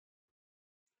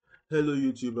Hello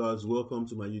YouTubers, welcome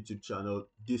to my YouTube channel.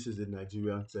 This is the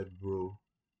Nigerian Tech Bro.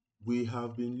 We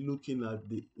have been looking at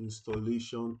the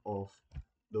installation of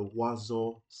the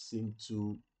Wazuh SIEM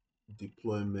tool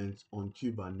deployment on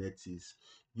Kubernetes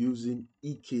using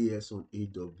EKS on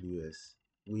AWS.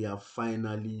 We are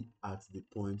finally at the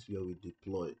point where we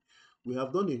deploy. We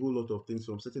have done a whole lot of things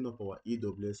from setting up our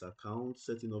AWS account,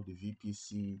 setting up the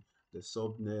VPC, the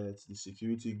subnet, the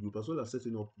security group, as well as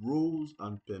setting up roles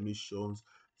and permissions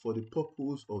for the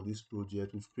purpose of this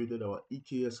project. We've created our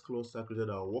EKS cluster, created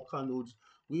our worker nodes.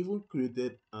 We even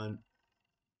created an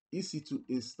EC2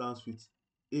 instance with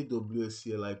AWS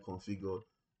CLI configured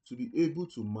to be able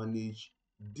to manage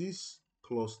this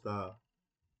cluster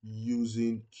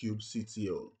using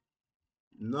kubectl.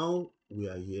 Now we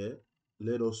are here.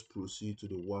 Let us proceed to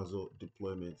the Wazuh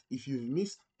deployment. If you've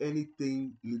missed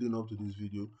anything leading up to this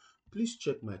video, please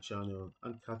check my channel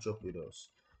and catch up with us.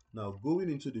 Now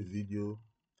going into the video,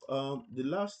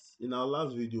 in our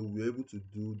last video we were able to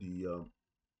do the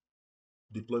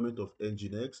deployment of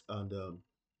Nginx, and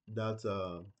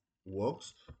that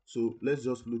works. So let's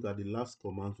just look at the last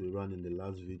commands we ran in the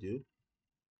last video.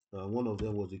 One of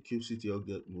them was the kubectl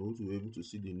get nodes. We were able to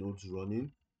see the nodes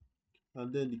running,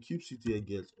 and then the kubectl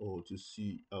get all to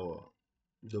see our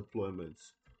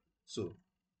deployments. So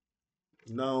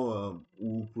now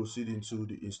we'll proceed into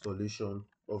the installation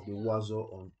of the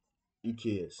Wazuh on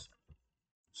EKS.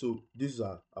 So these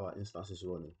are our instances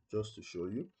running, just to show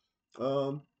you.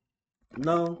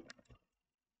 Now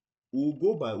we'll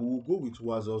go with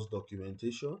Wazuh's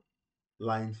documentation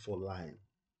line for line.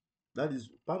 That is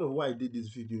part of why I did this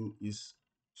video, is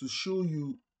to show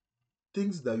you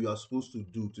things that you are supposed to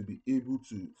do to be able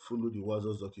to follow the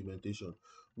Wazuh's documentation.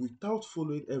 Without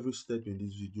following every step in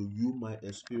this video, you might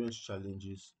experience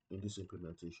challenges in this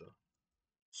implementation.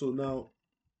 So now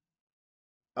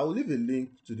I will leave a link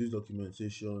to this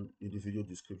documentation in the video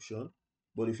description.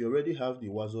 But if you already have the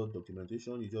Wazuh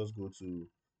documentation, you just go to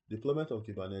deployment of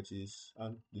Kubernetes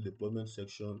and the deployment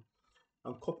section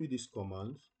and copy this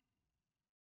command,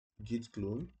 git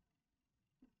clone.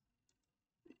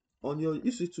 On your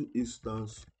EC2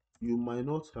 instance, you might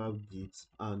not have git,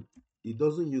 and it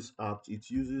doesn't use apt, it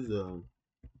uses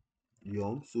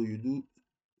yum. So you do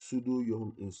sudo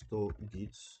yum install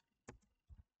git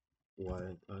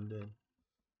while, and then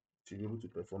to be able to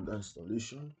perform the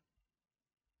installation.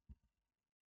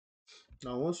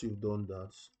 Now once you've done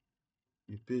that,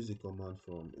 you paste the command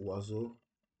from Wazuh.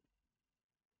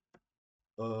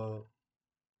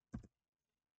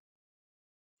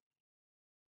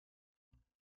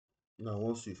 Now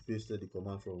once you've pasted the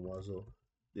command from Wazuh,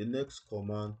 the next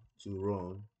command to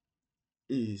run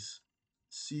is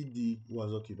cd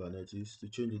Wazuh Kubernetes to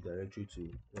change the directory to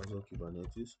Wazuh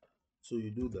Kubernetes. So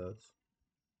you do that,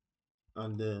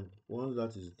 and then once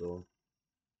that is done,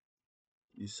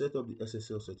 you set up the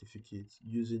SSL certificate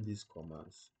using these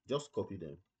commands. Just copy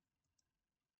them.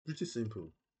 Pretty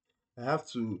simple. I have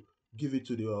to give it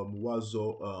to the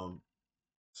Wazuh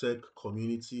tech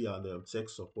community and tech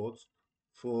support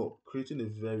for creating a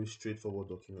very straightforward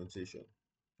documentation.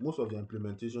 Most of the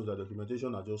implementations, the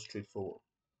documentation are just straightforward.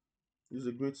 It's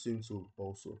a great SIEM tool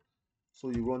also. So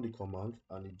you run the command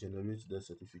and it generates the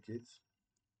certificate.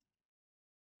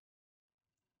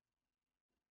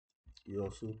 You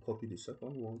also copy the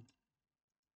second one,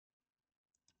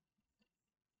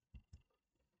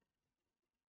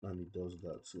 and it does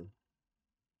that too.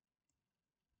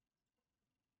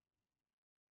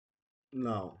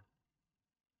 Now,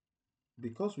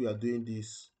 because we are doing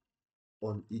this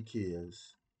on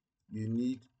EKS, you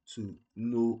need to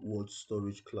know what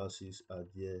storage classes are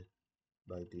there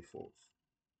by default.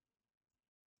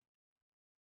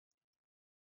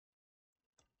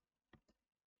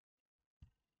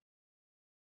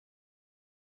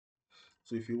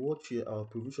 So if you watch here, our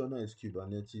provisioner is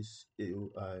Kubernetes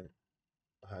AOI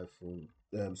hyphen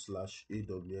slash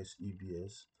AWS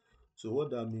EBS. So what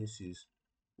that means is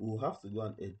we'll have to go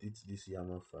and edit this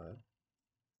YAML file,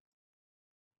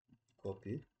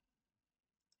 copy,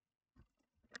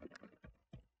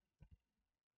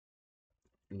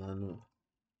 nano,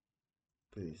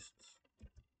 paste.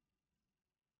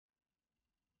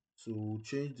 So we'll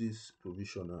change this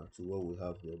provisioner to what we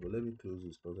have there, but let me close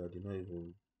this because I did not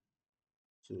even.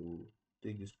 So we'll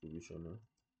take this provisioner,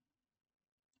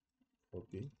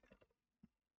 copy,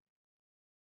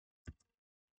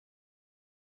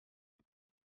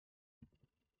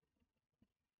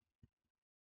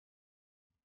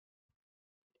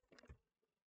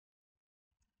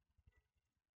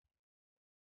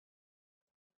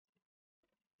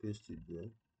 paste it there,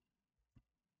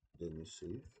 then we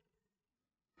save.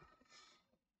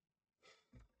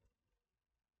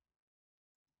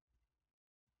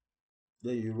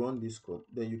 Then you run this code.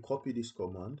 Then you copy this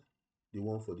command, the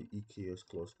one for the EKS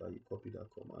cluster. You copy that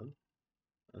command,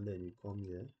 and then you come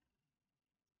here,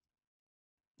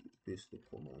 you paste the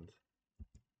command.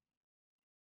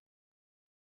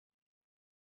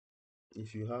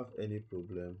 If you have any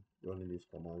problem running this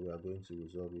command, we are going to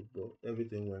resolve it. But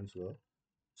everything went well.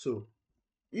 So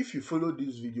if you follow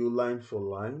this video line for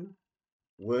line,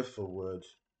 word for word,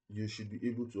 you should be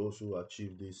able to also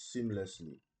achieve this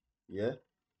seamlessly. Yeah.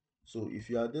 So if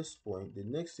you're at this point, the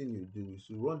next thing you do is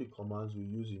to run the commands we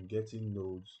use in getting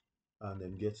nodes and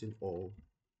then getting all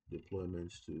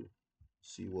deployments to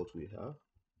see what we have.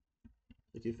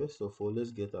 Okay, first of all,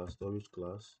 let's get our storage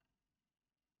class.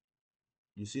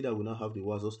 You see that we now have the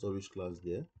Wazuh storage class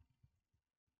there.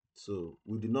 So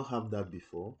we did not have that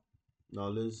before. Now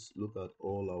let's look at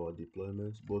all our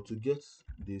deployments. But to get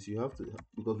this, you have to,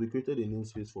 because we created a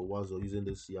namespace for Wazuh using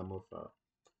the YAML file.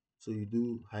 So you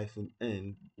do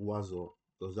 -n Wazuh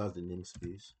because that's the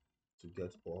namespace to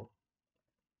get all.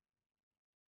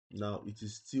 Now it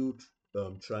is still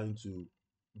trying to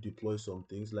deploy some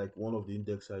things, like one of the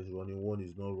indexer is running, one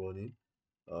is not running.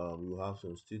 You have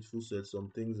some stateful sets,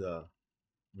 some things are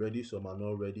ready, some are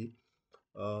not ready.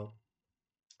 Uh,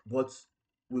 but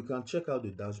we can check out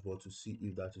the dashboard to see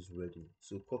if that is ready.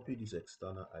 So copy this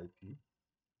external IP,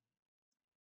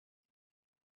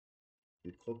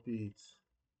 you copy it,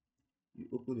 you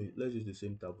open it. Let's use the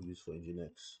same tab we use for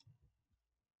Nginx.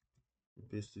 You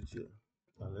paste it here,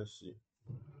 and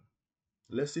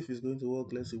let's see if it's going to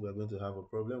work. Let's see if we're going to have a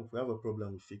problem. If we have a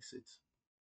problem, we fix it.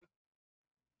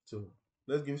 So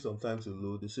let's give it some time to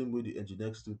load. The same way the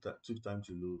Nginx took time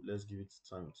to load, let's give it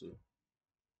time to.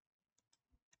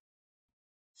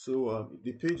 So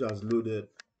the page has loaded.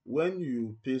 When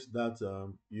you paste that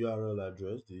URL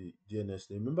address, the DNS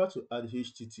name, remember to add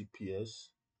HTTPS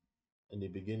in the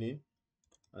beginning,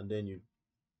 and then you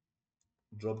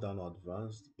drop down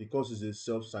advanced because it's a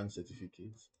self-signed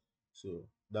certificate. So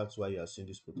that's why you are seeing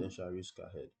this potential risk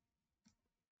ahead.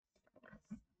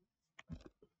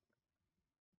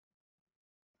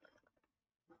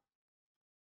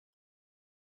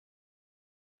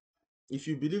 If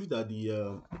you believe that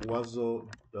the Wazuh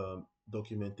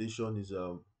documentation is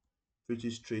pretty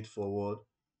straightforward,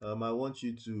 I want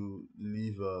you to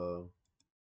leave.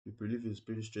 You believe it's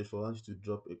pretty straightforward. I want you to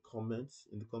drop a comment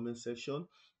in the comment section.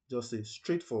 Just say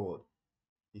straightforward.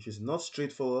 If it's not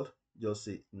straightforward, just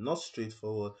say not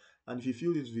straightforward. And if you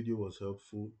feel this video was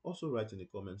helpful, also write in the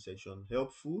comment section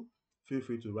helpful. Feel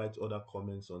free to write other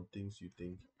comments on things you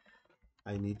think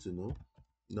I need to know.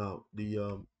 Now,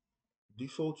 the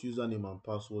default username and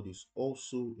password is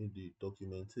also in the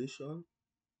documentation.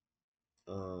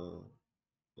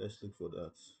 Let's look for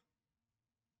that.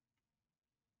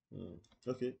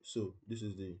 Okay, so this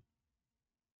is the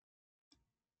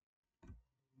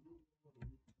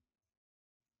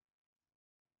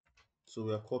so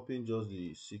we are copying just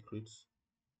the secret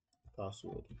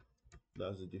password.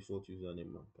 That's the default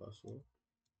username and password.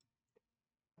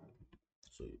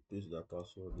 So you paste that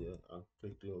password there and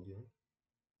click login.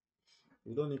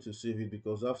 You don't need to save it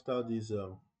because after this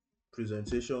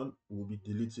presentation, we'll be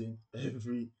deleting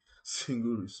every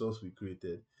single resource we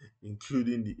created,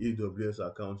 including the AWS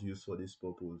account used for this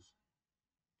purpose.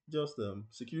 Just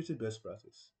security best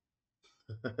practice.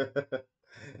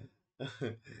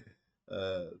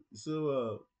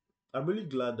 So I'm really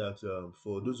glad that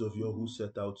for those of you who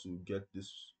set out to get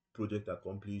this project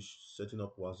accomplished, setting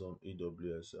up was on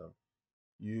AWS,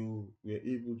 you were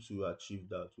able to achieve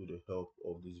that with the help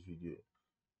of this video.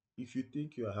 If you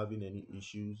think you are having any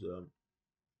issues,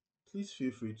 please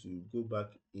feel free to go back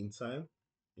in time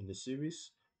in the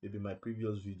series, maybe my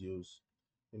previous videos.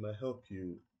 It might help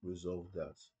you resolve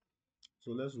that.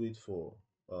 So let's wait for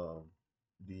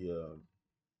the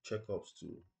checkups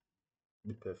to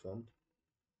be performed.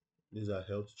 These are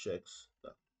health checks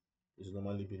that is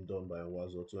normally being done by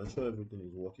Wazuh to ensure everything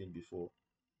is working before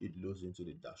it loads into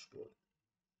the dashboard.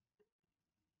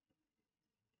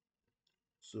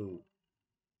 So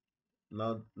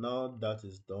now that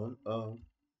is done,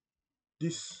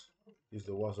 this is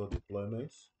the Wazuh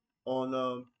deployment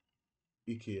on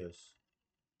EKS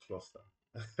cluster.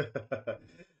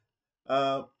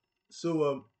 uh,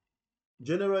 so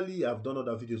generally, I've done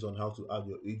other videos on how to add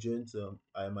your agent.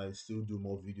 I might still do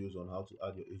more videos on how to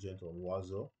add your agent on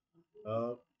Wazuh.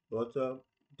 But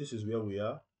this is where we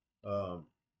are. Um,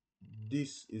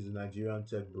 this is the Nigerian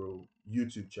Tech Bro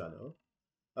YouTube channel.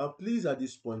 Please, at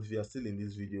this point, if you are still in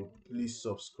this video, please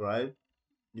subscribe.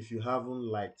 If you haven't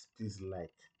liked, please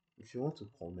like. If you want to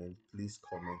comment, please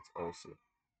comment also.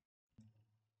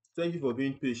 Thank you for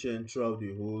being patient throughout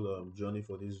the whole journey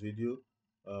for this video.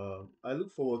 I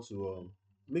look forward to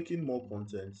making more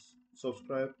content.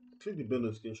 Subscribe, click the bell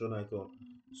notification icon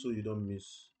so you don't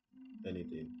miss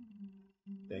anything.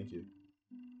 Thank you.